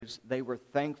They were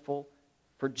thankful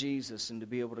for Jesus and to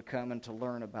be able to come and to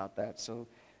learn about that. So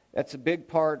that's a big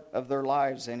part of their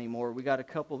lives anymore. We got a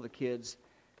couple of the kids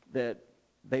that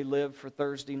they live for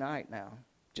Thursday night now,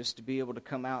 just to be able to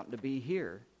come out and to be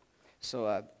here.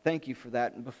 So thank you for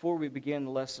that. And before we begin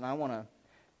the lesson, I want to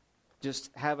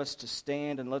just have us to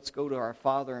stand and let's go to our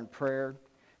Father in prayer.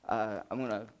 I'm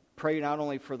going to pray not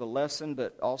only for the lesson,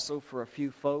 but also for a few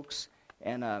folks.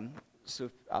 And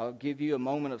so I'll give you a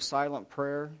moment of silent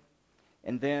prayer,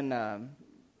 and then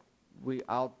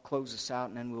I'll close this out,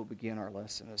 and then we'll begin our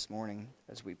lesson this morning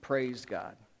as we praise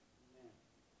God.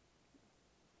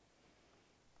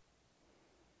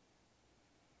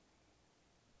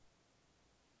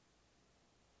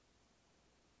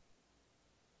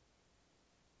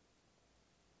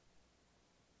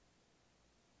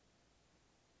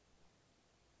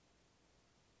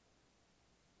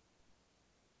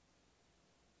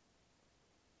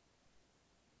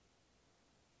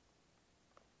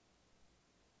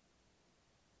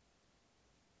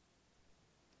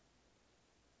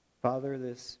 Father,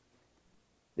 this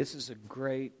is a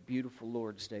great, beautiful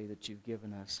Lord's Day that you've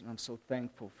given us, and I'm so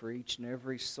thankful for each and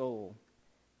every soul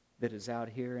that is out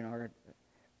here in our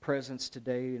presence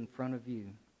today in front of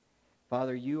you.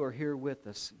 Father, you are here with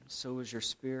us, and so is your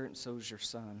Spirit, and so is your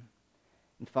Son.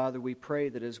 And Father, we pray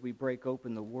that as we break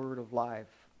open the Word of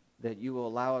life, that you will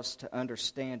allow us to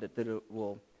understand it, that it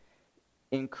will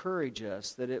encourage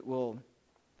us, that it will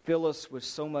fill us with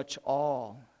so much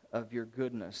awe of your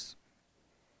goodness.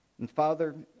 And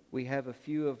Father, we have a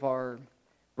few of our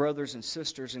brothers and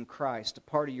sisters in Christ, a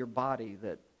part of your body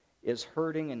that is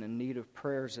hurting and in need of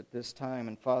prayers at this time.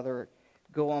 And Father,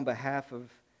 go on behalf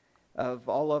of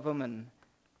all of them. And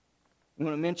I'm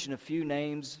going to mention a few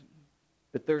names,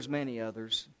 but there's many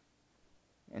others.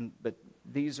 But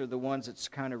these are the ones that's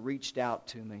kind of reached out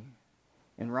to me.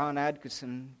 And Ron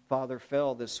Adkison, Father,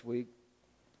 fell this week,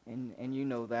 and you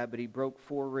know that, but he broke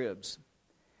 4 ribs.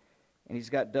 And he's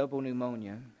got double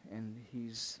pneumonia, and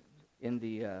he's in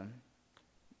the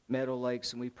Meadow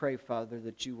Lakes. And we pray, Father,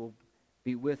 that you will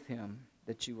be with him,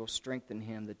 that you will strengthen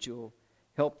him, that you'll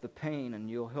help the pain, and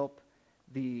you'll help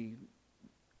the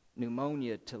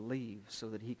pneumonia to leave so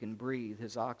that he can breathe.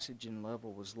 His oxygen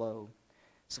level was low.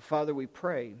 So, Father, we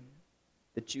pray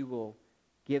that you will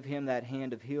give him that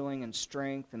hand of healing and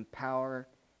strength and power,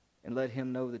 and let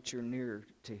him know that you're near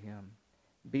to him.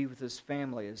 Be with his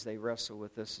family as they wrestle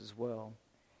with this as well.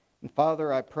 And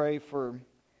Father, I pray for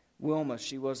Wilma.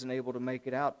 She wasn't able to make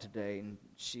it out today, and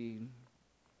she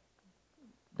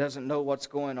doesn't know what's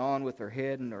going on with her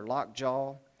head and her locked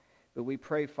jaw. But we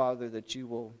pray, Father, that you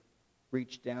will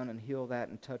reach down and heal that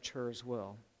and touch her as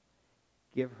well.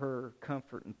 Give her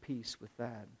comfort and peace with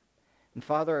that. And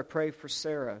Father, I pray for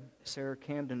Sarah. Sarah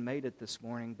Camden made it this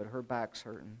morning, but her back's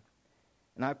hurting.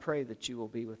 And I pray that you will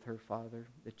be with her, Father,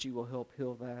 that you will help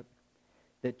heal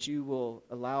that you will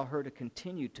allow her to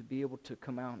continue to be able to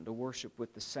come out and to worship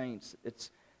with the saints. It's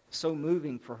so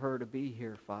moving for her to be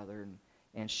here, Father,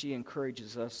 and she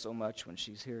encourages us so much when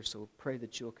she's here. So pray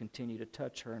that you'll continue to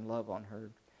touch her and love on her.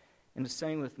 And the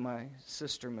same with my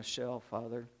sister Michelle,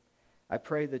 Father. I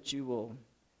pray that you will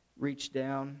reach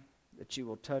down, that you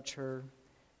will touch her,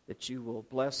 that you will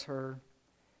bless her.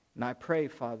 And I pray,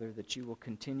 Father, that you will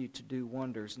continue to do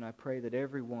wonders. And I pray that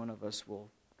every one of us will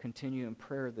continue in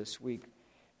prayer this week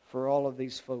for all of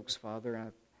these folks, Father. And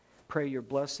I pray your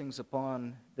blessings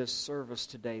upon this service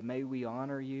today. May we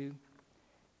honor you.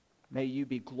 May you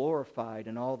be glorified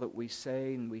in all that we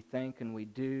say and we think and we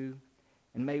do.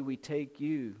 And may we take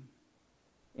you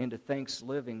into thanks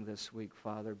living this week,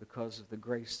 Father, because of the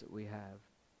grace that we have.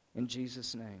 In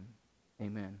Jesus' name,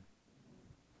 amen.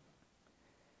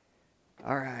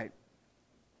 All right.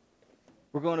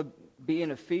 We're going to be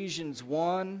in Ephesians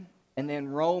 1 and then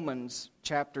Romans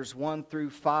chapters 1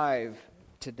 through 5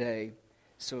 today.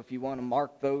 So if you want to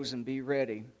mark those and be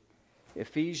ready.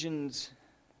 Ephesians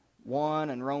 1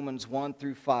 and Romans 1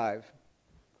 through 5.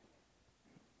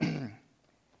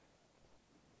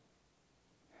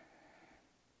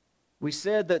 We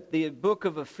said that the book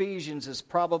of Ephesians is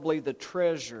probably the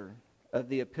treasure of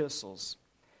the epistles.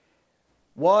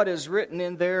 What is written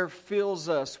in there fills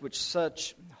us with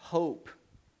such hope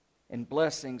and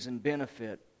blessings and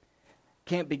benefit.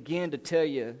 Can't begin to tell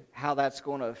you how that's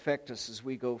going to affect us as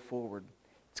we go forward.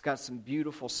 It's got some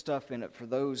beautiful stuff in it for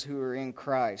those who are in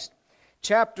Christ.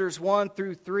 Chapters 1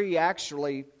 through 3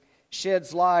 actually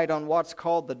sheds light on what's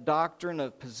called the doctrine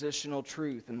of positional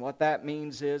truth. And what that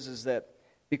means is that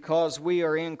because we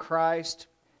are in Christ,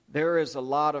 there is a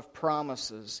lot of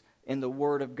promises in the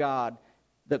Word of God.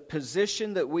 The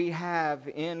position that we have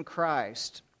in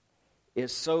Christ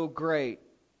is so great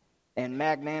and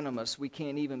magnanimous. We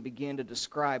can't even begin to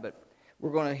describe it.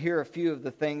 We're going to hear a few of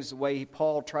the things the way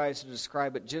Paul tries to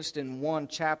describe it just in one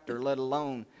chapter, let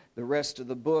alone the rest of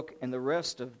the book and the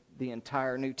rest of the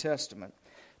entire New Testament.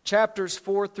 Chapters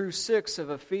 4 through 6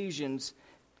 of Ephesians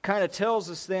kind of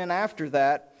tells us then after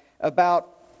that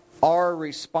about our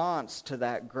response to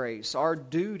that grace, our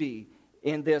duty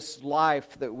in this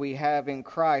life that we have in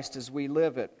Christ as we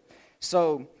live it.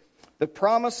 So, the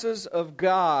promises of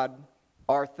God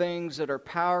are things that are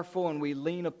powerful and we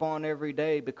lean upon every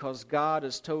day because God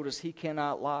has told us He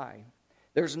cannot lie.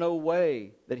 There's no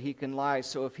way that He can lie.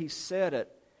 So if He said it,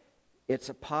 it's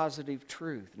a positive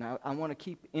truth. Now, I want to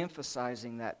keep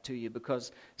emphasizing that to you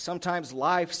because sometimes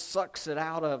life sucks it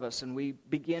out of us and we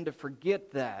begin to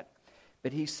forget that.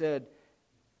 But He said,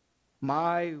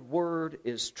 my word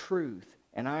is truth,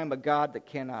 and I am a God that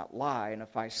cannot lie. And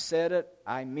if I said it,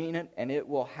 I mean it, and it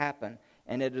will happen.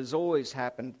 And it has always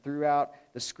happened throughout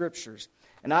the Scriptures.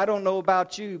 And I don't know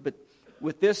about you, but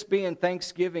with this being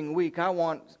Thanksgiving week, I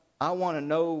want to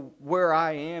know where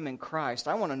I am in Christ.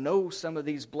 I want to know some of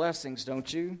these blessings,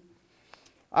 don't you?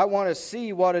 I want to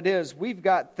see what it is. We've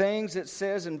got things, it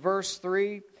says in verse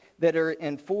 3 that are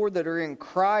in 4 that are in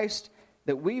Christ,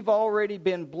 that we've already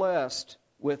been blessed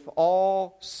with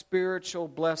all spiritual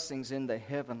blessings in the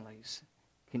heavenlies.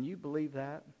 Can you believe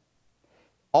that?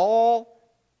 All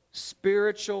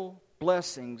spiritual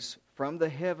blessings from the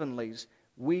heavenlies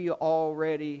we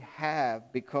already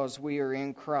have because we are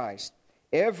in Christ.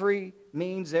 Every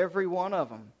means every one of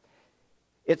them.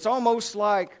 It's almost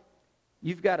like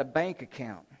you've got a bank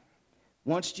account.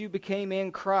 Once you became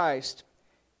in Christ,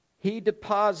 He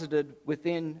deposited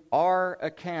within our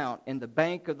account in the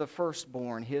bank of the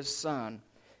firstborn, His Son,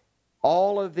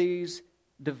 all of these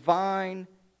divine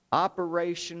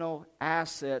operational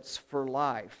assets for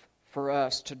life for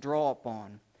us to draw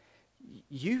upon.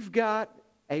 You've got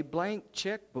a blank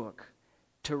checkbook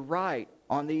to write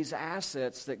on these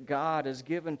assets that God has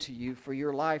given to you for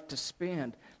your life to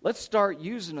spend. Let's start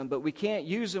using them, but we can't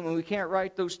use them and we can't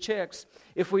write those checks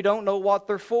if we don't know what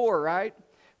they're for, right?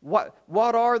 What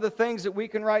are the things that we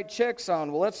can write checks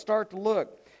on? Well, let's start to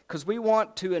look, because we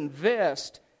want to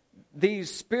invest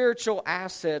these spiritual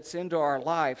assets into our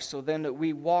life so then that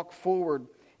we walk forward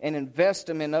and invest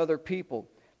them in other people.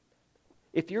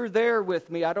 If you're there with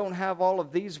me, I don't have all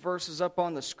of these verses up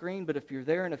on the screen, but if you're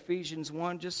there in Ephesians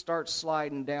 1, just start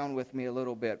sliding down with me a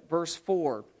little bit. Verse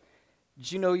 4,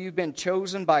 did you know you've been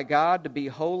chosen by God to be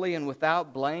holy and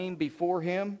without blame before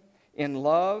Him in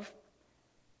love?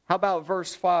 How about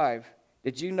verse 5?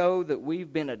 Did you know that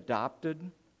we've been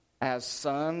adopted as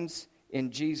sons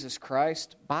in Jesus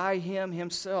Christ by Him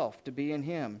Himself, to be in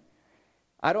Him?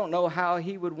 I don't know how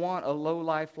He would want a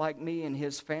lowlife like me in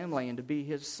His family and to be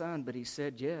His son, but He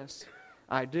said, yes,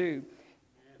 I do.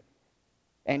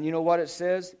 And you know what it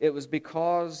says? It was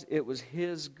because it was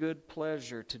His good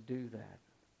pleasure to do that.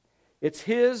 It's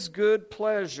His good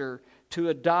pleasure to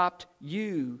adopt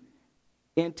you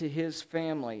into His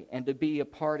family and to be a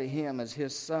part of Him as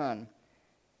His son.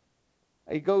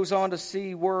 He goes on to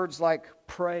see words like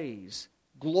praise,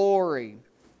 glory,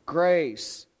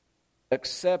 grace,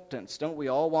 acceptance. Don't we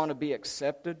all want to be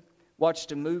accepted?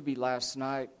 Watched a movie last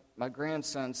night. My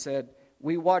grandson said,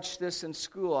 we watched this in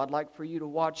school. I'd like for you to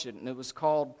watch it. And it was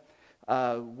called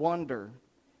Wonder.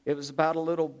 It was about a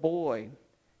little boy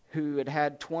who had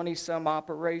had 20-some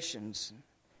operations.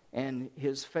 And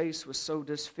his face was so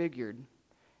disfigured.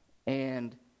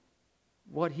 And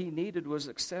what he needed was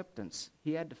acceptance.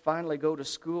 He had to finally go to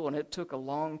school, and it took a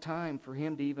long time for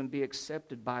him to even be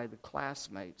accepted by the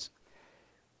classmates.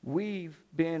 We've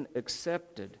been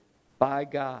accepted by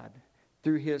God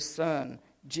through His Son,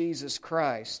 Jesus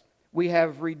Christ. We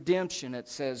have redemption, it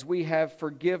says. We have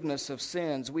forgiveness of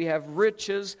sins. We have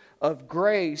riches of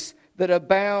grace that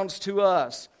abounds to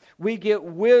us. We get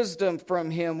wisdom from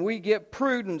Him. We get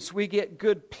prudence. We get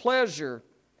good pleasure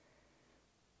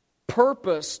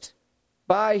purposed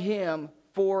by Him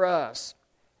for us.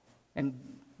 And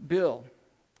Bill,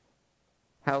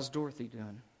 how's Dorothy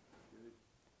doing?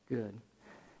 Good.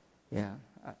 Yeah.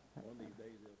 One of these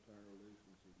days they'll turn her loose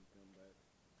and she can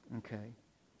come back. Okay.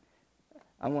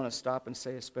 I want to stop and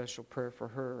say a special prayer for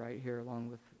her right here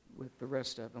along with the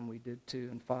rest of them. We did too.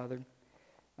 And Father,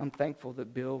 I'm thankful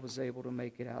that Bill was able to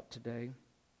make it out today.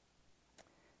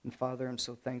 And Father, I'm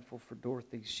so thankful for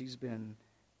Dorothy. She's been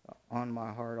on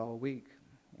my heart all week.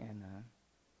 And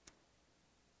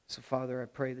so Father, I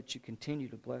pray that you continue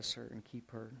to bless her and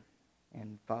keep her.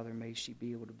 And Father, may she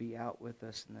be able to be out with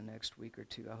us in the next week or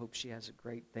two. I hope she has a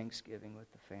great Thanksgiving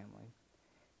with the family.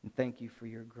 And thank you for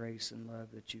your grace and love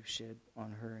that you've shed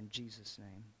on her in Jesus'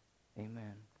 name.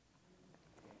 Amen.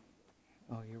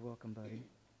 Oh, you're welcome, buddy.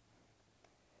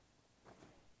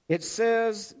 It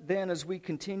says then, as we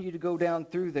continue to go down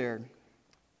through there,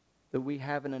 that we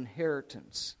have an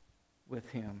inheritance with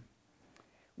Him.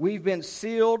 We've been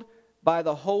sealed by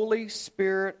the Holy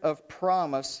Spirit of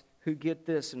promise, who, get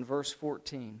this in verse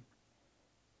 14.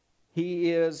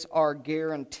 He is our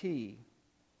guarantee,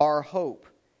 our hope.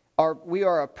 We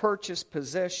are a purchased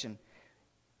possession.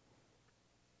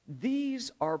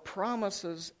 These are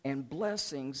promises and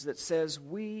blessings that says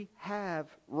we have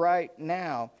right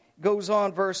now. Goes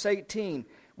on, verse 18.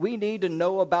 We need to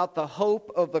know about the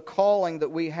hope of the calling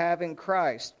that we have in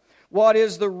Christ. What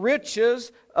is the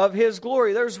riches of His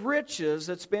glory? There's riches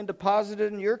that's been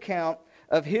deposited in your account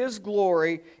of His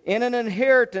glory in an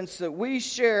inheritance that we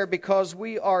share because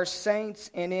we are saints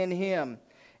and in Him.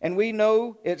 And we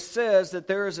know it says that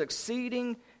there is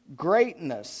exceeding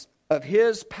greatness of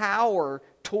His power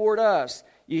toward us.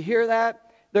 You hear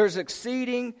that? There's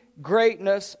exceeding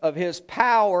greatness of His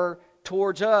power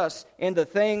towards us in the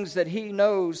things that He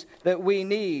knows that we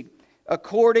need,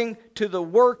 according to the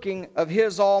working of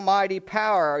His almighty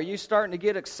power. Are you starting to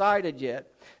get excited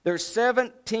yet? There's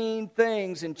 17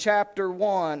 things in chapter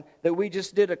 1 that we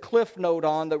just did a cliff note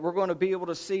on that we're going to be able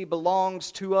to see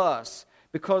belongs to us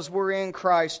because we're in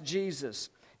Christ Jesus.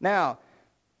 Now,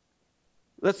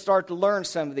 let's start to learn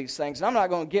some of these things. I'm not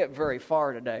going to get very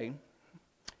far today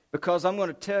because I'm going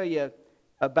to tell you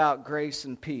about grace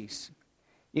and peace.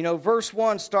 You know, verse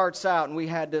 1 starts out, and we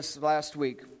had this last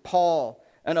week, Paul,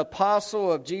 an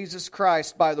apostle of Jesus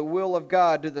Christ by the will of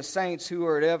God, to the saints who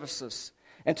are at Ephesus,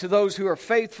 and to those who are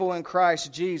faithful in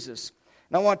Christ Jesus.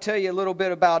 And I want to tell you a little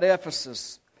bit about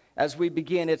Ephesus as we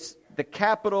begin. It's the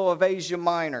capital of Asia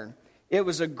Minor. It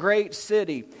was a great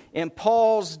city. In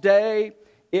Paul's day,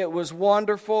 it was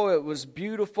wonderful, it was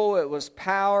beautiful, it was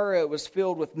power, it was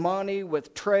filled with money,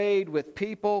 with trade, with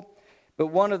people. But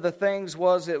one of the things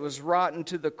was it was rotten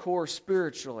to the core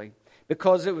spiritually,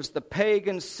 because it was the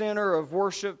pagan center of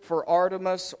worship for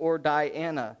Artemis or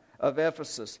Diana of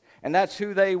Ephesus. And that's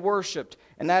who they worshiped,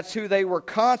 and that's who they were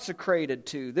consecrated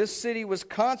to. This city was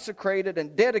consecrated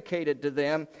and dedicated to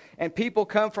them, and people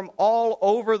come from all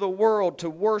over the world to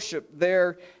worship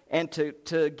there and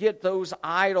to get those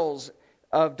idols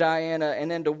of Diana and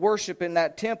then to worship in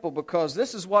that temple, because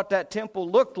this is what that temple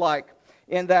looked like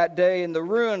in that day. In the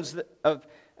ruins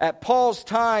at Paul's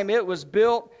time, it was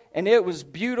built and it was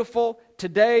beautiful.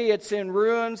 Today it's in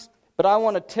ruins, but I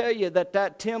want to tell you that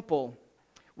that temple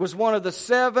was one of the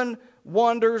 7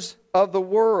 wonders of the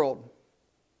world.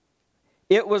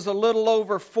 It was a little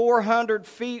over 400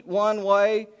 feet one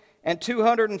way and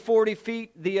 240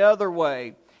 feet the other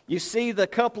way. You see the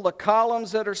couple of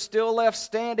columns that are still left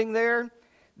standing there?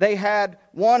 They had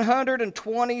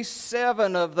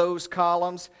 127 of those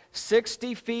columns,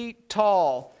 60 feet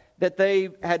tall, that they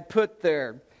had put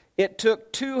there. It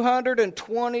took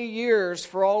 220 years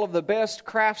for all of the best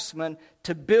craftsmen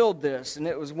to build this, and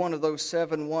it was one of those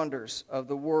 7 wonders of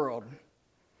the world.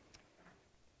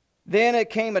 Then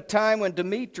it came a time when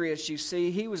Demetrius, you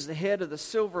see, he was the head of the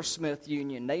silversmith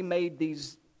union. They made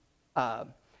these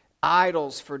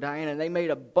idols for Diana, and they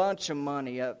made a bunch of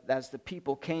money as the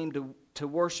people came to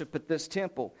worship at this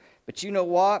temple. But you know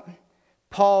what?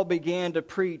 Paul began to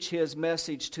preach his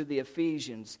message to the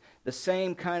Ephesians, the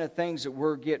same kind of things that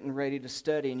we're getting ready to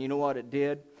study. And you know what it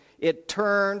did? It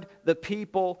turned the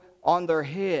people on their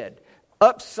head,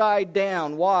 upside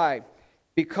down. Why?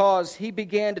 Because he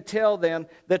began to tell them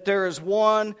that there is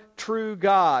one true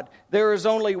God. There is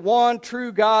only one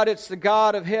true God. It's the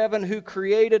God of heaven who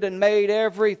created and made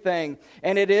everything.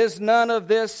 And it is none of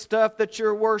this stuff that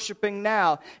you're worshiping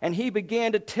now. And he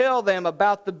began to tell them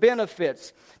about the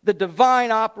benefits, the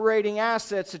divine operating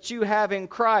assets that you have in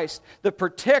Christ, the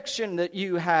protection that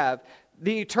you have,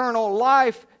 the eternal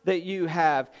life that you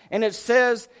have. And it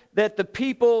says that the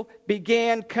people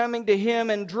began coming to him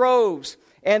in droves.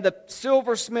 And the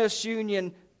silversmiths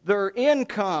union, their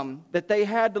income that they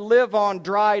had to live on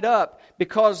dried up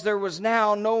because there was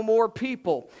now no more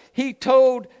people. He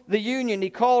told the union,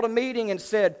 he called a meeting and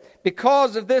said,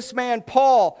 because of this man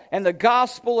Paul and the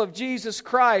gospel of Jesus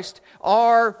Christ,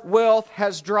 our wealth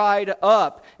has dried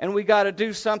up and we got to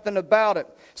do something about it.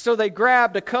 So they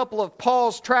grabbed a couple of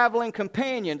Paul's traveling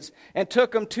companions and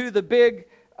took them to the big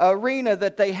arena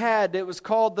that they had. It was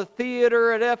called the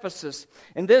Theater at Ephesus.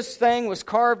 And this thing was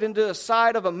carved into the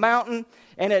side of a mountain,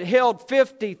 and it held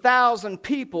 50,000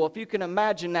 people. If you can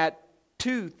imagine that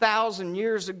 2,000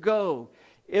 years ago.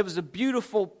 It was a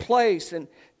beautiful place, and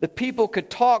the people could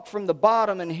talk from the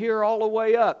bottom and hear all the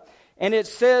way up. And it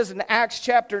says in Acts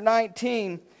chapter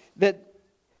 19 that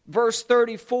verse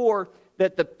 34,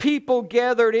 that the people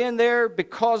gathered in there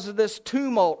because of this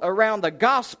tumult around the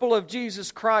gospel of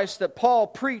Jesus Christ that Paul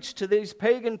preached to these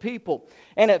pagan people.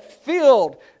 And it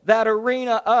filled that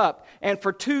arena up. And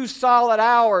for 2 solid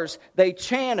hours, they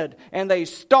chanted and they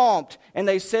stomped and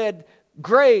they said,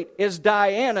 "Great is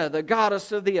Diana, the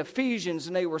goddess of the Ephesians."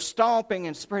 And they were stomping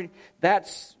and spreading.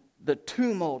 That's the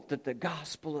tumult that the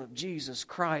gospel of Jesus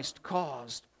Christ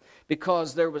caused.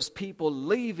 Because there was people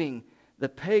leaving the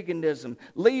paganism,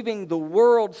 leaving the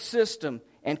world system,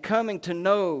 and coming to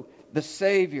know the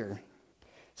Savior.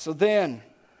 So then,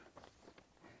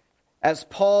 as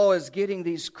Paul is getting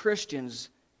these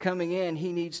Christians coming in,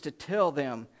 he needs to tell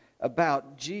them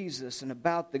about Jesus and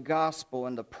about the gospel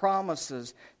and the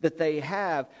promises that they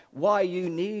have, why you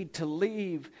need to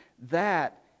leave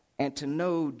that and to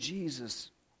know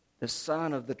Jesus, the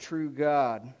Son of the true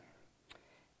God.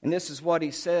 And this is what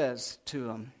he says to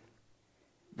them.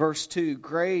 Verse 2,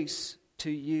 "Grace to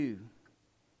you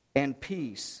and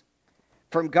peace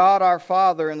from God our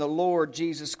Father and the Lord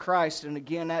Jesus Christ." And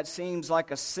again, that seems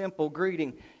like a simple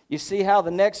greeting. You see how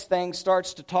the next thing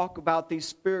starts to talk about these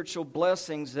spiritual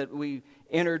blessings that we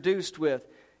introduced with.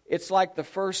 It's like the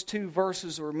first 2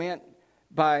 verses were meant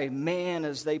by man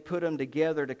as they put them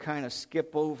together to kind of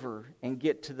skip over and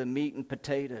get to the meat and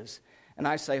potatoes. And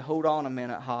I say, hold on a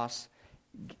minute, Haas.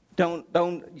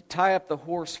 Don't tie up the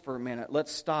horse for a minute.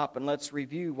 Let's stop and let's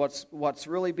review what's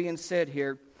really being said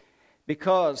here.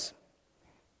 Because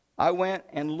I went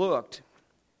and looked.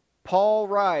 Paul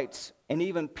writes, and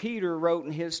even Peter wrote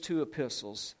in his 2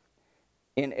 epistles,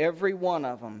 in every one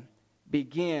of them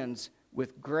begins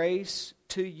with grace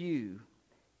to you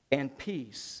and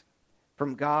peace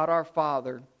from God our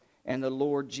Father and the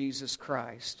Lord Jesus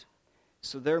Christ.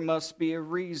 So there must be a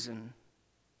reason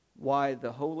why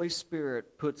the Holy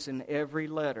Spirit puts in every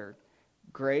letter,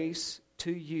 grace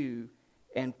to you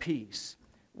and peace.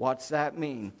 What's that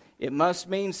mean? It must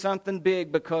mean something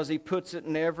big because he puts it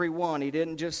in every one. He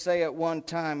didn't just say it one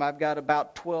time. I've got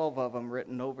about 12 of them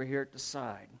written over here at the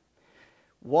side.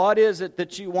 What is it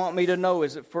that you want me to know?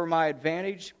 Is it for my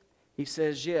advantage? He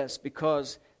says yes,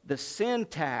 because the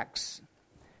syntax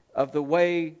of the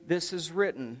way this is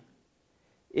written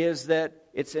is that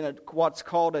it's in what's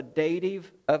called a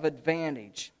dative of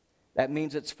advantage. That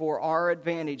means it's for our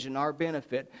advantage and our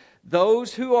benefit.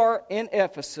 Those who are in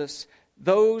Ephesus,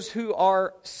 those who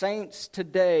are saints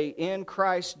today in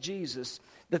Christ Jesus,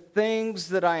 the things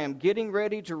that I am getting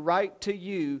ready to write to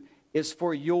you is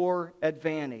for your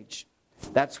advantage.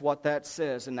 That's what that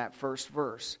says in that first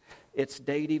verse. It's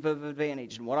dative of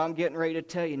advantage. And what I'm getting ready to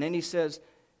tell you. And then he says,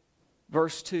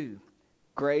 verse 2,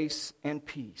 grace and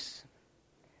peace.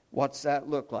 What's that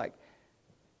look like?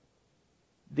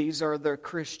 These are the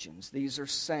Christians. These are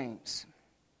saints.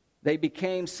 They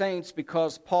became saints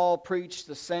because Paul preached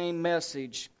the same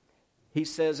message, he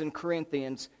says in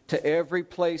Corinthians, to every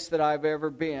place that I've ever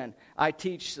been. I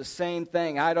teach the same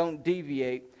thing. I don't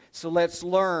deviate. So let's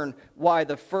learn why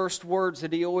the first words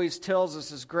that he always tells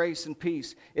us is grace and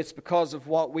peace. It's because of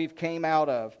what we've came out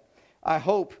of. I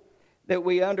hope that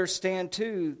we understand,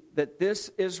 too, that this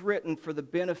is written for the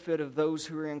benefit of those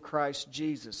who are in Christ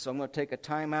Jesus. So I'm going to take a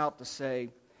time out to say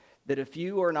that if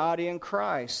you are not in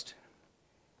Christ,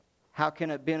 how can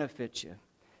it benefit you?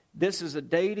 This is a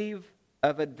dative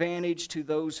of advantage to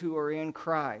those who are in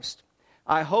Christ.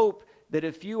 I hope that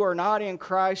if you are not in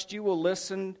Christ, you will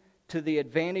listen to the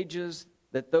advantages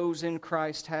that those in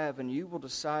Christ have, and you will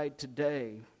decide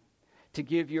today to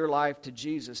give your life to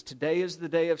Jesus. Today is the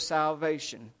day of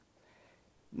salvation.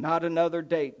 Not another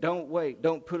date. Don't wait.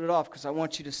 Don't put it off, because I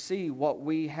want you to see what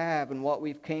we have and what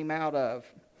we've came out of.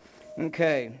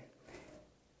 Okay.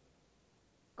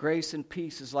 Grace and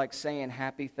peace is like saying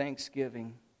Happy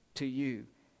Thanksgiving to you,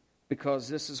 because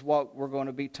this is what we're going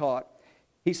to be taught.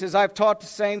 He says, I've taught the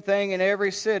same thing in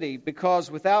every city,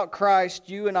 because without Christ,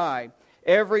 you and I,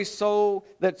 every soul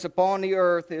that's upon the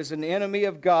earth is an enemy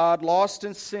of God, lost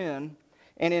in sin,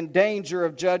 and in danger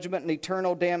of judgment and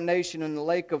eternal damnation in the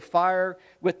lake of fire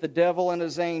with the devil and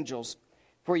his angels.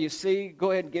 For you see, go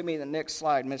ahead and give me the next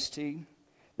slide, Miss T,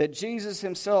 that Jesus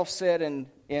himself said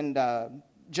in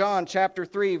John chapter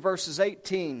 3, verses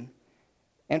 18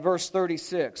 and verse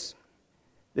 36.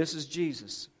 This is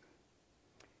Jesus.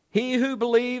 He who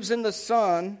believes in the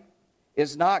Son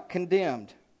is not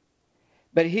condemned,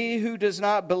 but he who does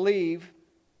not believe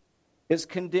is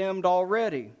condemned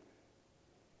already,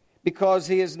 because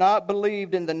he has not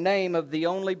believed in the name of the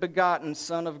only begotten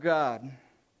Son of God.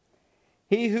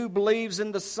 He who believes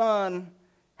in the Son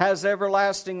has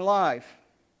everlasting life.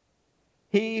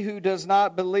 He who does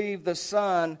not believe the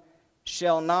Son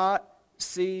shall not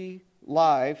see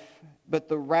life, but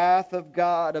the wrath of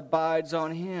God abides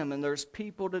on him. And there's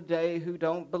people today who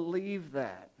don't believe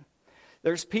that.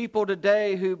 There's people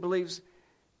today who believes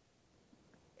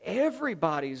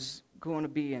everybody's going to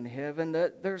be in heaven,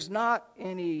 that there's not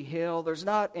any hell, there's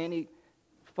not any...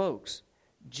 Folks,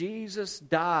 Jesus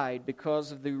died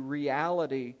because of the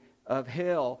reality of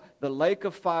hell, the lake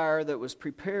of fire that was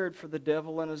prepared for the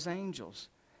devil and his angels.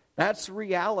 That's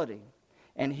reality.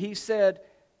 And he said,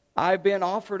 I've been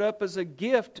offered up as a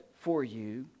gift for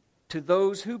you. To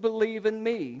those who believe in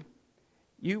me,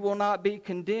 you will not be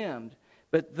condemned.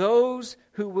 But those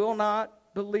who will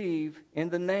not believe in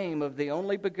the name of the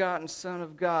only begotten Son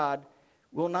of God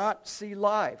will not see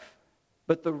life,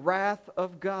 but the wrath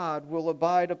of God will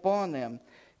abide upon them.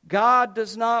 God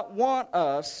does not want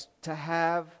us to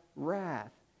have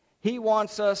wrath. He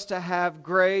wants us to have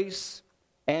grace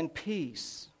and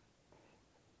peace.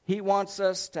 He wants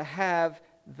us to have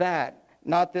that,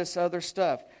 not this other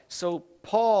stuff. So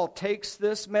Paul takes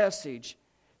this message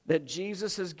that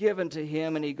Jesus has given to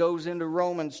him, and he goes into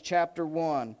Romans chapter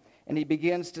 1, and he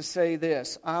begins to say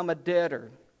this: I'm a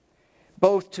debtor,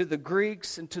 both to the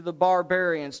Greeks and to the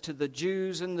barbarians, to the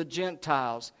Jews and the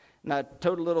Gentiles. And I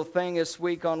told a little thing this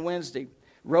week on Wednesday.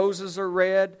 Roses are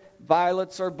red,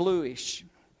 violets are bluish.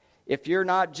 If you're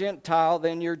not Gentile,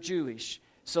 then you're Jewish.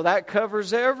 So that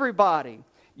covers everybody.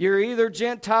 You're either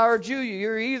Gentile or Jew.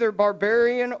 You're either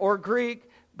barbarian or Greek,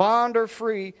 bond or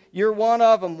free. You're one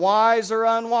of them, wise or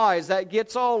unwise. That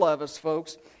gets all of us,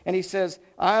 folks. And he says,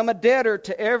 I am a debtor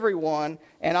to everyone,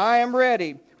 and I am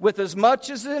ready, with as much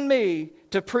as in me,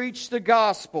 to preach the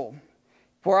gospel.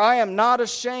 For I am not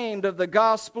ashamed of the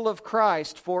gospel of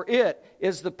Christ, for it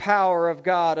is the power of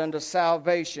God unto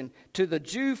salvation. To the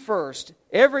Jew first,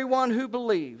 everyone who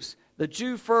believes, the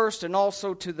Jew first, and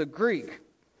also to the Greek.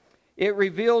 It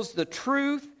reveals the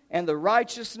truth and the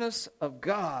righteousness of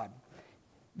God.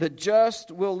 The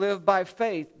just will live by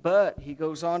faith, but, he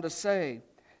goes on to say,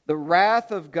 the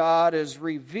wrath of God is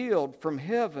revealed from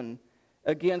heaven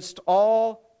against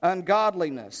all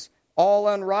ungodliness, all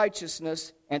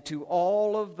unrighteousness, and to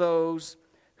all of those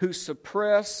who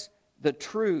suppress the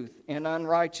truth in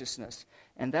unrighteousness.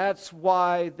 And that's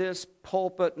why this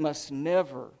pulpit must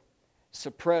never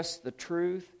suppress the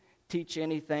truth, teach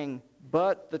anything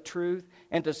but the truth.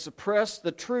 And to suppress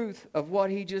the truth of what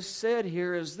he just said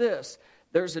here is this: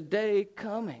 there's a day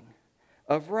coming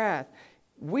of wrath.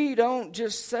 We don't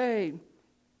just say,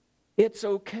 it's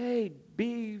okay,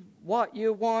 be what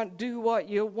you want, do what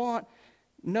you want.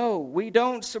 No, we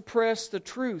don't suppress the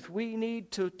truth. We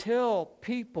need to tell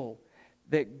people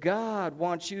that God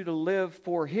wants you to live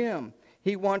for Him.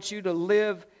 He wants you to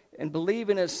live and believe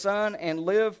in His Son and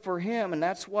live for Him. And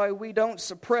that's why we don't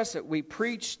suppress it. We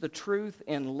preach the truth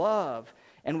in love.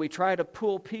 And we try to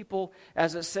pull people,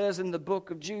 as it says in the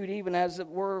book of Jude, even as it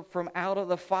were, from out of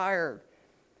the fire.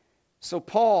 So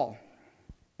Paul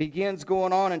begins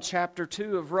going on in chapter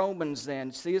 2 of Romans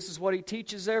then. See, this is what he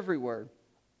teaches everywhere.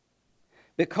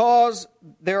 Because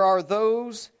there are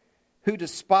those who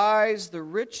despise the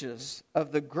riches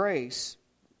of the grace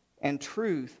and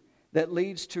truth that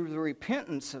leads to the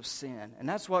repentance of sin. And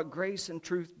that's what grace and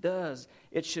truth does.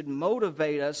 It should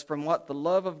motivate us from what the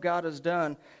love of God has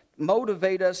done,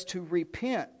 motivate us to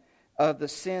repent of the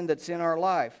sin that's in our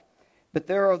life. But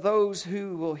there are those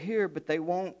who will hear, but they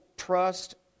won't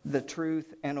trust the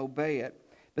truth and obey it.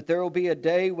 But there will be a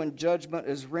day when judgment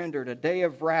is rendered, a day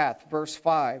of wrath, verse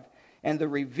 5, and the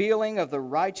revealing of the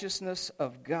righteousness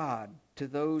of God to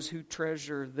those who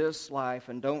treasure this life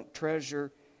and don't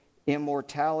treasure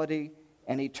immortality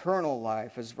and eternal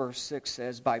life, as verse 6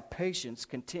 says, by patience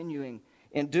continuing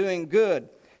in doing good,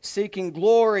 seeking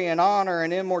glory and honor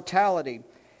and immortality.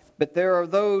 But there are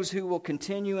those who will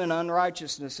continue in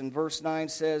unrighteousness, and verse 9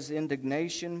 says,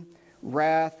 indignation,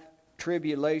 wrath,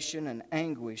 tribulation, and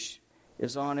anguish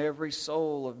is on every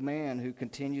soul of man who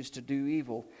continues to do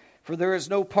evil. For there is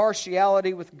no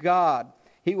partiality with God.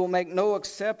 He will make no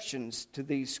exceptions to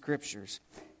these scriptures.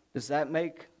 Does that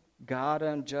make God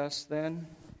unjust then?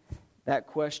 That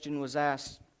question was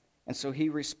asked. And so he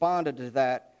responded to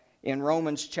that in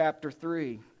Romans chapter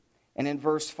 3 and in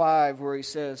verse 5 where he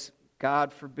says,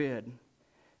 God forbid.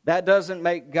 That doesn't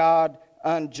make God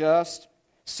unjust.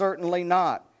 Certainly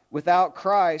not. Without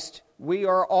Christ, we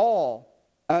are all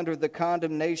under the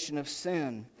condemnation of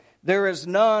sin. There is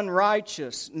none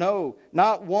righteous. No,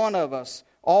 not one of us.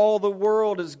 All the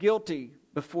world is guilty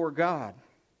before God.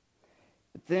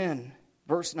 But then,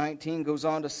 verse 19 goes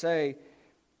on to say,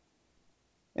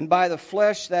 and by the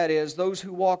flesh, that is, those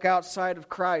who walk outside of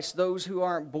Christ, those who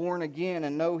aren't born again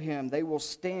and know Him, they will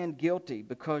stand guilty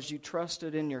because you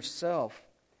trusted in yourself,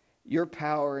 your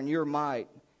power and your might,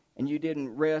 and you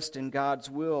didn't rest in God's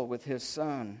will with His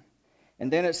Son.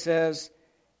 And then it says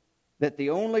that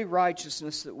the only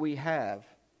righteousness that we have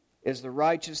is the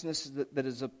righteousness that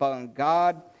is upon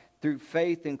God through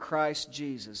faith in Christ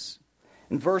Jesus.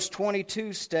 And verse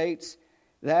 22 states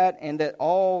that, and that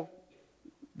all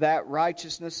that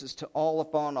righteousness is to all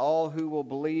upon all who will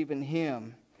believe in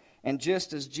Him. And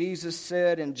just as Jesus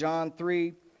said in John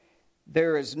 3,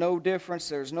 there is no difference,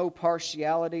 there's no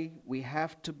partiality. We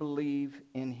have to believe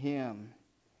in Him.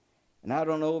 And I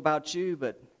don't know about you,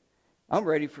 but I'm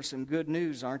ready for some good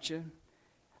news, aren't you?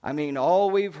 I mean, all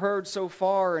we've heard so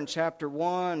far in chapter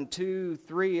 1, 2,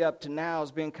 3 up to now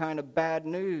has been kind of bad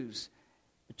news.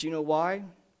 But you know why?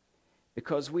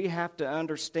 Because we have to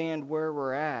understand where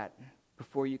we're at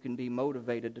before you can be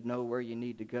motivated to know where you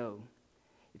need to go.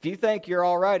 If you think you're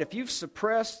all right, if you've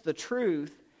suppressed the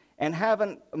truth and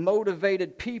haven't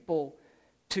motivated people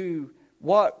to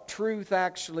what truth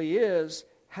actually is,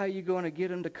 how are you going to get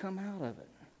them to come out of it?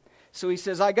 So he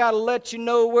says, I got to let you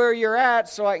know where you're at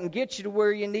so I can get you to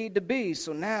where you need to be.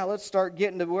 So now let's start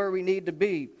getting to where we need to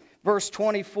be. Verse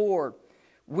 24,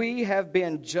 we have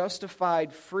been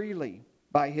justified freely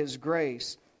by His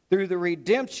grace through the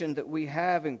redemption that we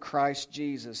have in Christ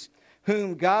Jesus,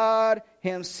 whom God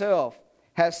Himself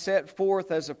has set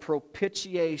forth as a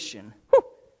propitiation. Whew!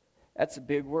 That's a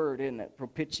big word, isn't it?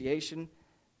 Propitiation.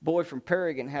 Boy from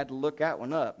Paragon had to look that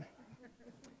one up.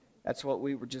 That's what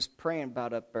we were just praying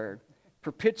about up there.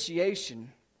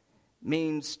 Propitiation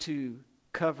means to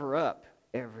cover up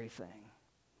everything.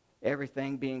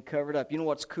 Everything being covered up. You know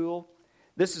what's cool?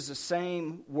 This is the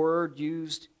same word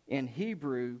used in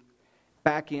Hebrew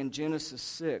back in Genesis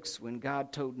 6 when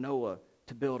God told Noah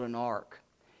to build an ark.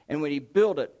 And when he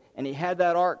built it, and he had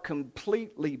that ark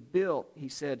completely built, he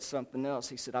said something else.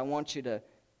 He said, I want you to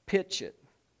pitch it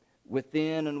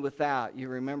within and without. You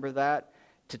remember that?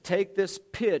 To take this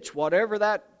pitch, whatever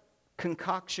that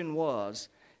concoction was,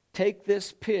 take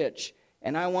this pitch,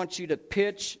 and I want you to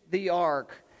pitch the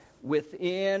ark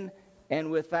within and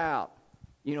without.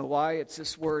 You know why? It's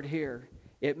this word here.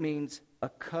 It means a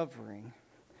covering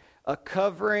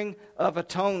of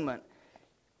atonement.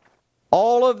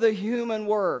 All of the human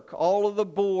work, all of the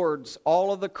boards,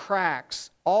 all of the cracks,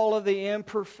 all of the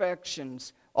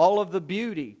imperfections, all of the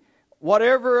beauty,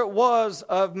 whatever it was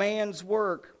of man's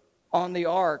work on the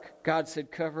ark, God said,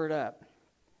 cover it up.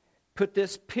 Put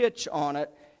this pitch on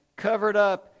it, cover it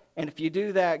up, and if you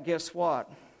do that, guess what?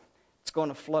 It's going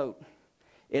to float.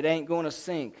 It ain't going to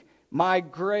sink. My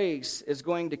grace is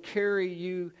going to carry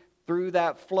you through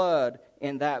that flood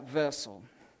in that vessel.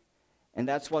 And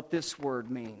that's what this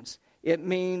word means. It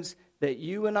means that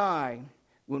you and I,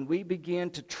 when we begin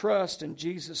to trust in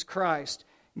Jesus Christ,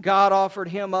 God offered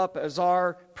Him up as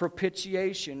our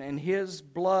propitiation, and His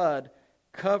blood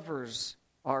covers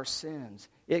our sins.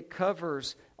 It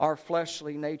covers our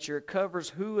fleshly nature. It covers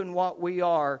who and what we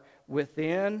are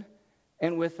within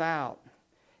and without.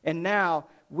 And now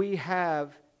we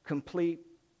have complete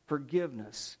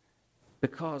forgiveness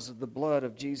because of the blood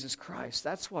of Jesus Christ.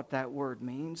 That's what that word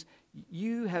means.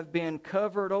 You have been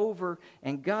covered over,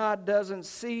 and God doesn't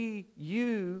see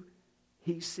you.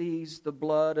 He sees the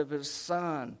blood of His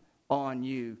Son on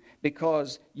you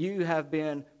because you have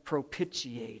been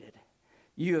propitiated.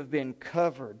 You have been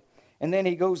covered. And then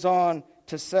he goes on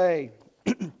to say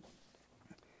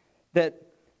that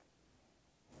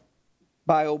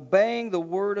by obeying the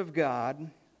Word of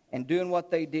God and doing what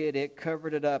they did, it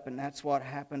covered it up. And that's what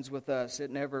happens with us.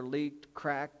 It never leaked,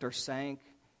 cracked, or sank.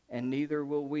 And neither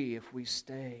will we if we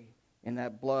stay in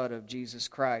that blood of Jesus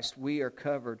Christ. We are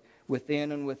covered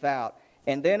within and without.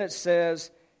 And then it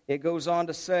says, it goes on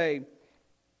to say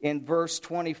in verse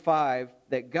 25,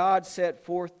 that God set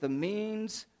forth the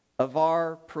means of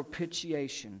our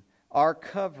propitiation, our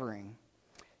covering,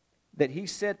 that He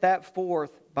set that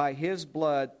forth by His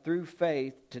blood through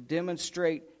faith to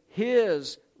demonstrate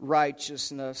His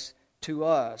righteousness to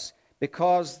us.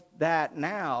 Because that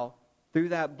now, through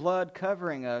that blood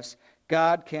covering us,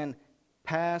 God can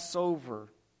pass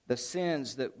over the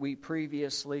sins that we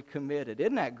previously committed.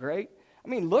 Isn't that great? I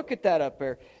mean, look at that up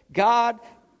there. God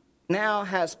now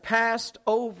has passed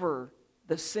over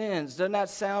the sins. Doesn't that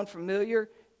sound familiar?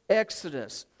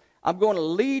 Exodus. I'm going to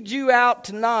lead you out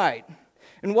tonight.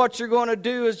 And what you're going to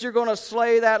do is you're going to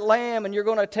slay that lamb, and you're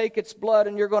going to take its blood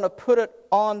and you're going to put it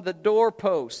on the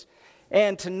doorpost.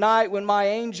 And tonight when my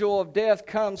angel of death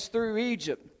comes through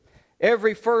Egypt,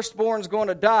 every firstborn is going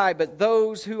to die, but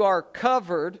those who are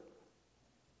covered,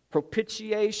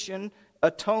 propitiation,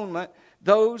 atonement,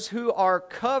 those who are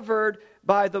covered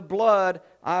by the blood,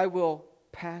 I will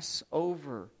pass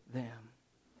over them.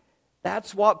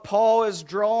 That's what Paul is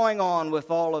drawing on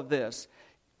with all of this.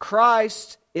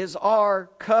 Christ is our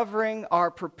covering,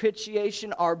 our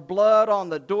propitiation, our blood on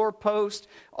the doorpost,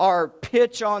 our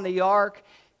pitch on the ark,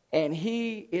 and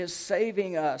He is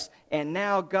saving us. And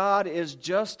now God is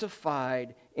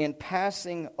justified in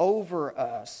passing over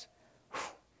us.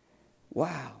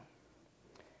 Wow.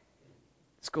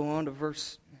 Let's go on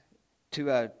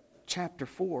to chapter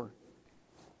 4.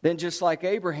 Then just like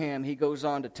Abraham, he goes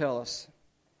on to tell us.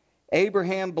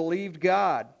 Abraham believed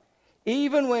God.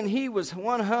 Even when he was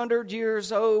 100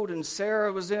 years old and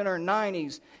Sarah was in her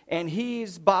 90s and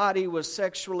his body was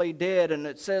sexually dead, and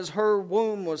it says her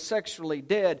womb was sexually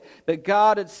dead, but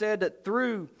God had said that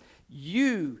through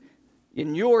you,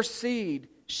 in your seed,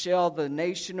 shall the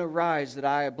nation arise that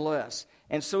I bless.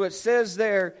 And so it says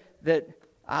there that,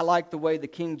 I like the way the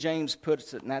King James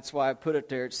puts it, and that's why I put it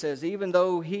there. It says, even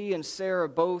though he and Sarah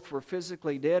both were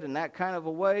physically dead in that kind of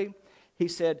a way, he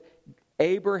said,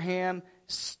 Abraham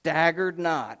staggered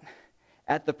not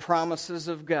at the promises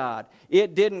of God.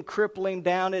 It didn't cripple him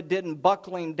down. It didn't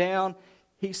buckle him down.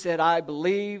 He said, I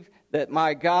believe that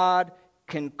my God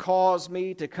can cause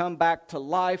me to come back to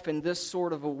life in this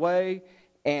sort of a way.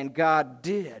 And God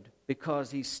did,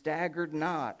 because he staggered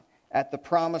not at the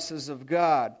promises of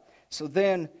God. So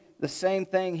then the same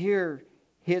thing here.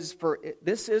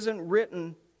 This isn't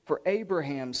written for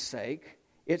Abraham's sake.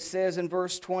 It says in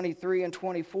verse 23 and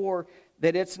 24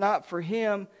 that it's not for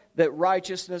him that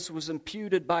righteousness was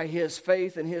imputed by his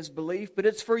faith and his belief, but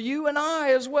it's for you and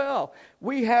I as well.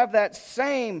 We have that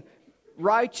same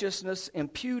righteousness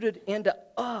imputed into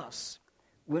us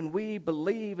when we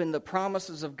believe in the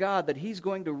promises of God, that he's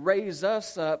going to raise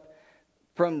us up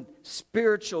from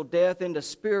spiritual death into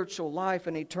spiritual life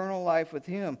and eternal life with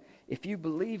him. If you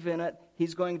believe in it,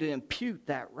 he's going to impute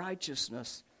that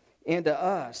righteousness into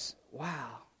us.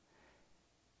 Wow.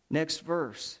 Next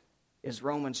verse is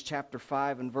Romans chapter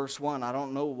 5 and verse 1. I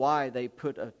don't know why they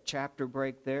put a chapter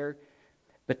break there,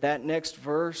 but that next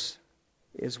verse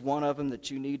is one of them that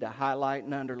you need to highlight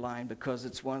and underline, because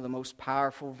it's one of the most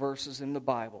powerful verses in the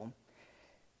Bible.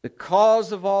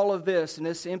 Because of all of this and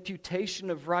this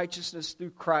imputation of righteousness through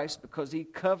Christ, because he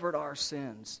covered our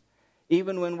sins,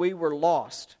 even when we were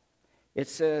lost, it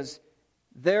says,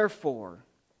 therefore,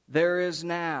 there is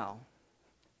now,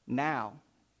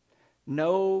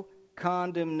 no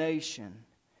condemnation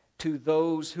to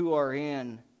those who are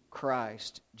in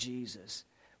Christ Jesus.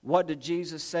 What did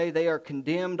Jesus say? They are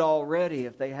condemned already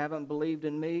if they haven't believed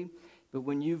in me. But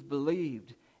when you've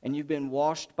believed and you've been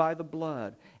washed by the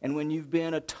blood, and when you've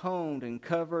been atoned and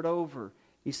covered over,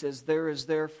 he says, there is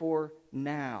therefore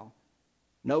now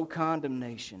no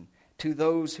condemnation to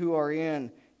those who are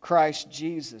in Christ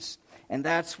Jesus. And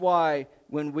that's why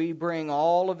when we bring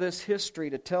all of this history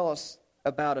to tell us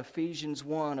about Ephesians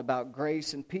 1, about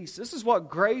grace and peace, this is what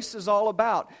grace is all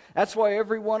about. That's why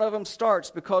every one of them starts,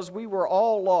 because we were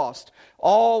all lost.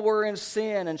 All were in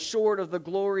sin and short of the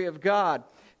glory of God.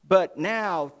 But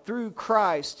now, through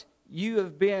Christ, you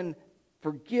have been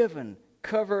forgiven,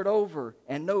 covered over,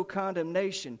 and no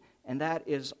condemnation. And that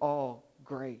is all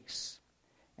grace.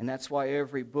 And that's why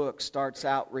every book starts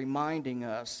out reminding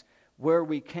us where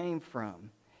we came from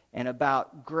and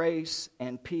about grace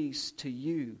and peace to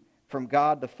you from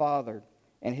God the Father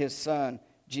and his Son,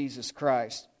 Jesus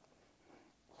Christ.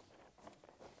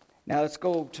 Now let's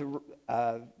go to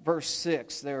verse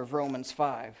 6 there of Romans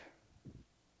 5.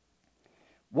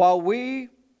 While we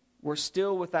were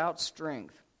still without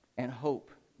strength and hope,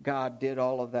 God did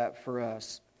all of that for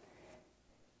us.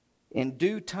 In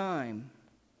due time,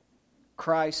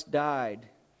 Christ died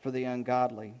for the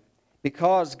ungodly,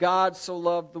 because God so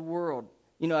loved the world.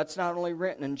 You know, it's not only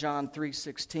written in John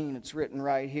 3:16, it's written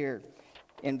right here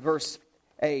in verse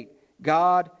 8.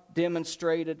 God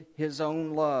demonstrated his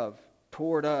own love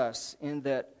toward us in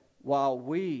that while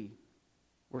we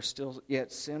were still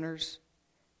yet sinners,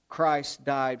 Christ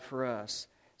died for us.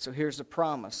 So here's a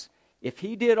promise. If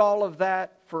he did all of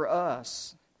that for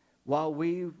us while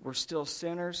we were still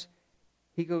sinners,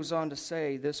 he goes on to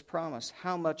say this promise,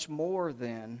 how much more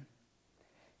then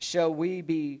shall he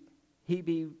be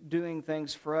doing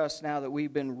things for us now that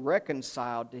we've been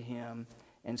reconciled to him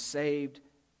and saved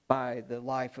by the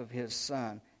life of his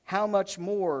Son? How much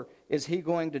more is he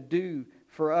going to do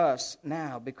for us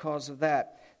now because of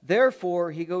that?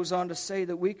 Therefore, he goes on to say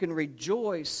that we can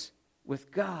rejoice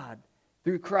with God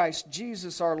through Christ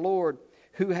Jesus our Lord,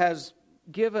 who has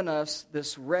given us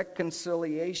this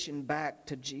reconciliation back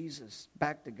to Jesus,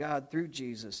 back to God through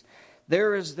Jesus.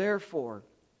 There is therefore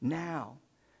now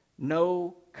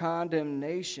no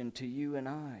condemnation to you and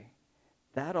I.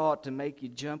 That ought to make you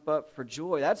jump up for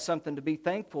joy. That's something to be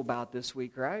thankful about this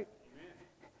week, right?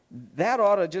 Amen. That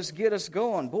ought to just get us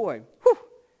going. Boy, whew.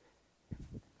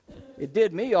 It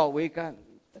did me all week.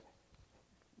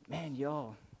 Man,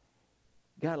 y'all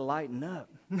got to lighten up.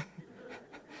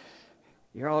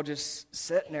 You're all just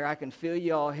sitting there. I can feel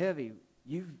you all heavy.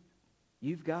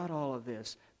 You've got all of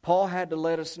this. Paul had to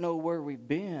let us know where we've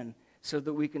been so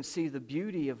that we can see the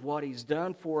beauty of what he's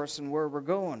done for us and where we're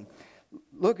going.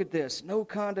 Look at this. No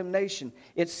condemnation.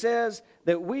 It says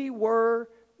that we were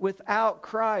without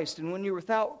Christ. And when you're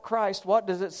without Christ, what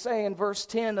does it say in verse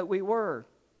 10 that we were?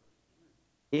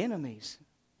 Enemies.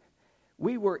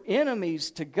 We were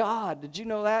enemies to God. Did you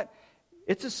know that?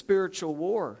 It's a spiritual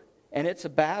war, and it's a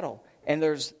battle. And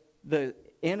there's the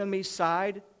enemy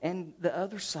side and the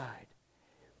other side.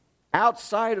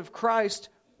 Outside of Christ,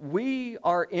 we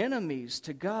are enemies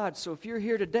to God. So if you're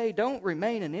here today, don't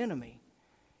remain an enemy.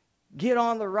 Get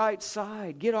on the right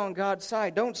side. Get on God's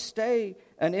side. Don't stay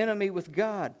an enemy with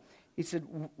God. He said,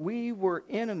 we were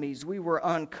enemies. We were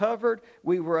uncovered.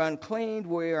 We were unclean.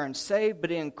 We are unsaved.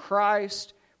 But in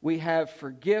Christ, we have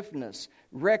forgiveness,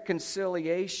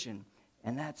 reconciliation.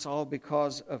 And that's all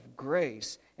because of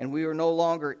grace. And we are no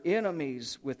longer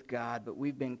enemies with God, but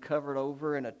we've been covered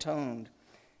over and atoned.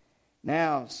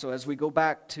 Now, so as we go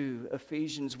back to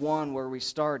Ephesians 1 where we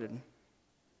started,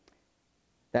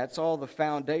 that's all the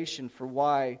foundation for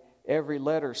why every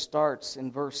letter starts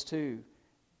in verse 2.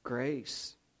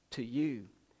 Grace to you.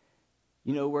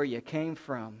 You know where you came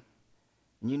from,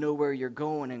 and you know where you're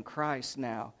going in Christ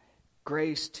now.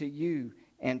 Grace to you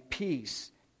and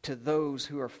peace to those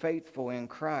who are faithful in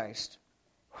Christ.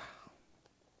 Wow.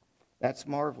 That's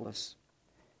marvelous.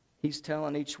 He's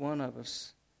telling each one of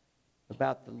us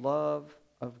about the love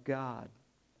of God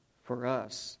for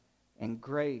us. And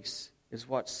grace is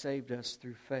what saved us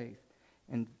through faith.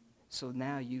 And so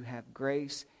now you have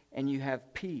grace and you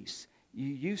have peace. You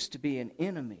used to be an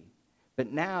enemy,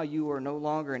 but now you are no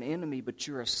longer an enemy, but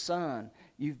you're a son.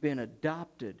 You've been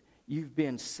adopted. You've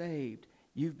been saved.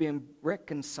 You've been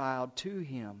reconciled to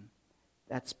Him.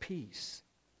 That's peace.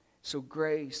 So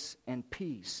grace and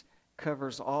peace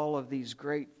covers all of these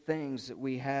great things that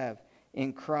we have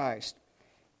in Christ.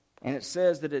 And it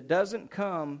says that it doesn't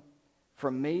come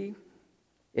from me.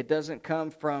 It doesn't come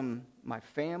from my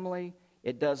family.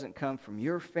 It doesn't come from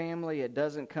your family. It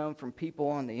doesn't come from people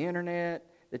on the internet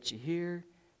that you hear.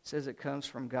 It says it comes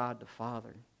from God the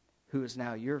Father, who is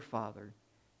now your Father,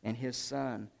 and His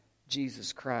Son,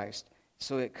 Jesus Christ.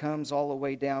 So it comes all the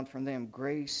way down from them.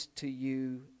 Grace to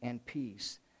you and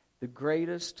peace. The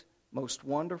greatest, most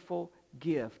wonderful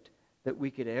gift that we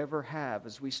could ever have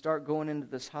as we start going into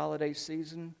this holiday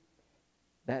season,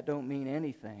 that don't mean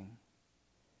anything.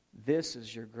 This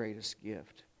is your greatest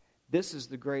gift. This is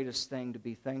the greatest thing to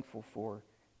be thankful for.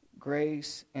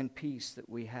 Grace and peace that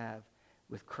we have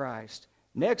with Christ.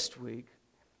 Next week,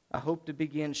 I hope to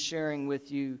begin sharing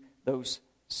with you those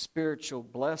spiritual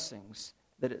blessings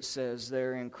that it says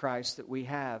there in Christ that we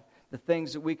have. The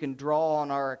things that we can draw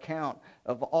on our account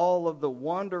of all of the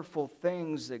wonderful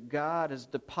things that God has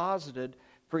deposited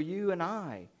for you and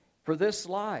I, for this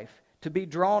life, to be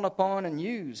drawn upon and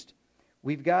used.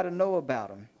 We've got to know about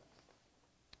them.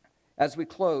 As we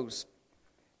close,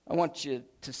 I want you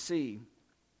to see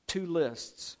two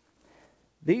lists.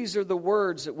 These are the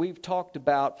words that we've talked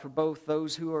about for both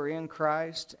those who are in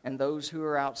Christ and those who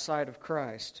are outside of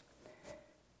Christ.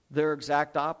 They're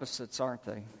exact opposites, aren't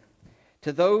they?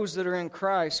 To those that are in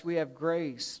Christ, we have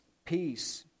grace,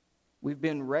 peace. We've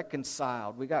been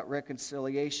reconciled. We got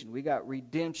reconciliation. We got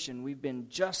redemption. We've been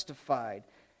justified.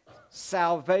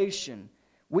 Salvation.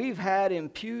 We've had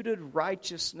imputed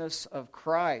righteousness of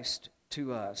Christ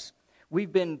to us.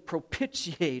 We've been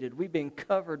propitiated. We've been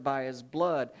covered by His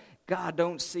blood. God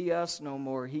don't see us no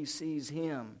more. He sees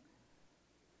Him.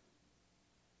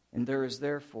 And there is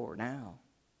therefore now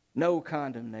no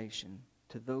condemnation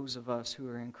to those of us who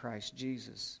are in Christ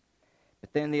Jesus.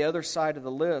 But then the other side of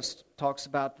the list talks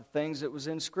about the things that was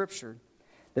in Scripture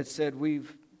that said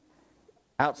we've,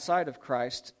 outside of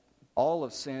Christ, all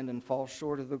have sinned and fall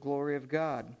short of the glory of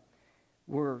God.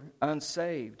 We're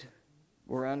unsaved.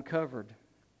 We're uncovered.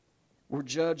 We're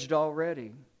judged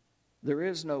already. There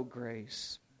is no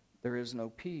grace. There is no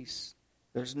peace.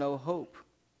 There's no hope.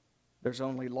 There's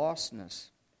only lostness.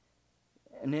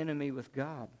 An enemy with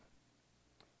God.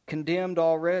 Condemned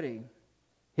already.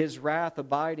 His wrath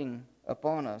abiding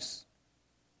upon us.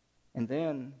 And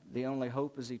then the only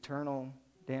hope is eternal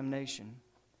damnation.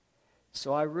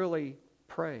 So I really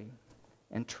pray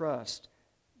and trust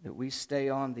that we stay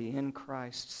on the in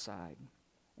Christ side.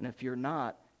 And if you're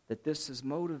not, that this has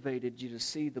motivated you to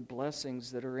see the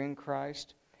blessings that are in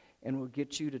Christ and will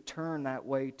get you to turn that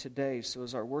way today. So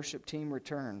as our worship team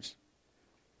returns,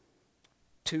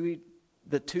 to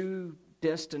the two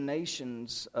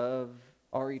destinations of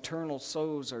our eternal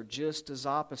souls are just as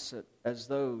opposite as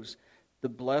those. The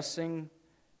blessing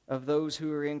of those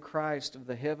who are in Christ of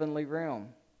the heavenly realm.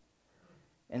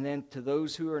 And then to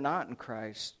those who are not in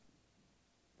Christ,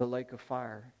 the lake of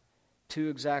fire. Two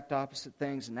exact opposite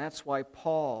things. And that's why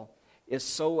Paul is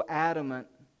so adamant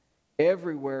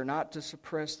everywhere not to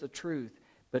suppress the truth,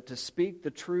 but to speak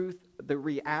the truth, the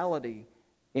reality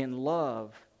in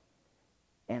love.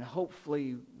 And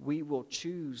hopefully we will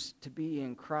choose to be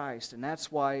in Christ. And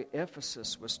that's why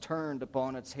Ephesus was turned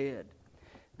upon its head.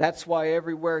 That's why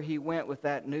everywhere he went with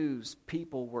that news,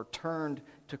 people were turned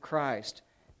to Christ.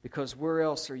 Because where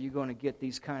else are you going to get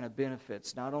these kind of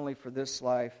benefits? Not only for this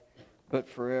life, but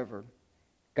forever.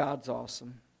 God's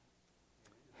awesome.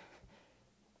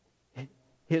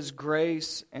 His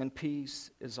grace and peace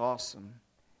is awesome.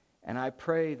 And I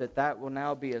pray that that will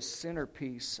now be a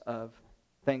centerpiece of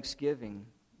Thanksgiving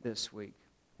this week,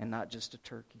 and not just a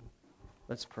turkey.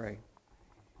 Let's pray.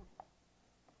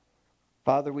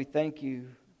 Father, we thank you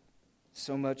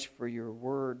so much for your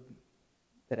word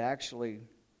that actually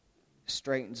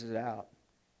straightens it out.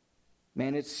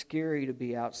 Man, it's scary to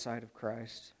be outside of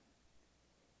Christ.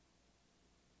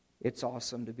 It's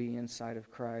awesome to be inside of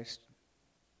Christ.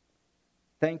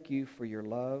 Thank you for your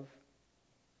love.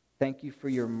 Thank you for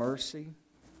your mercy.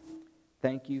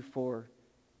 Thank you for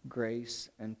grace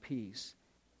and peace.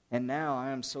 And now I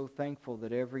am so thankful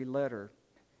that every letter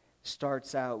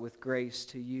starts out with grace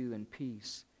to you and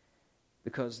peace,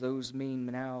 because those mean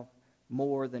now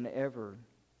more than ever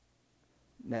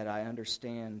that I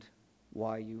understand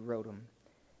why you wrote them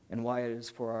and why it is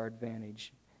for our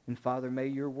advantage. And Father, may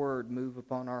your word move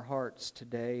upon our hearts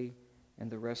today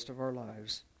and the rest of our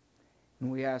lives.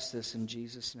 And we ask this in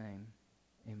Jesus' name.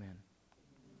 Amen.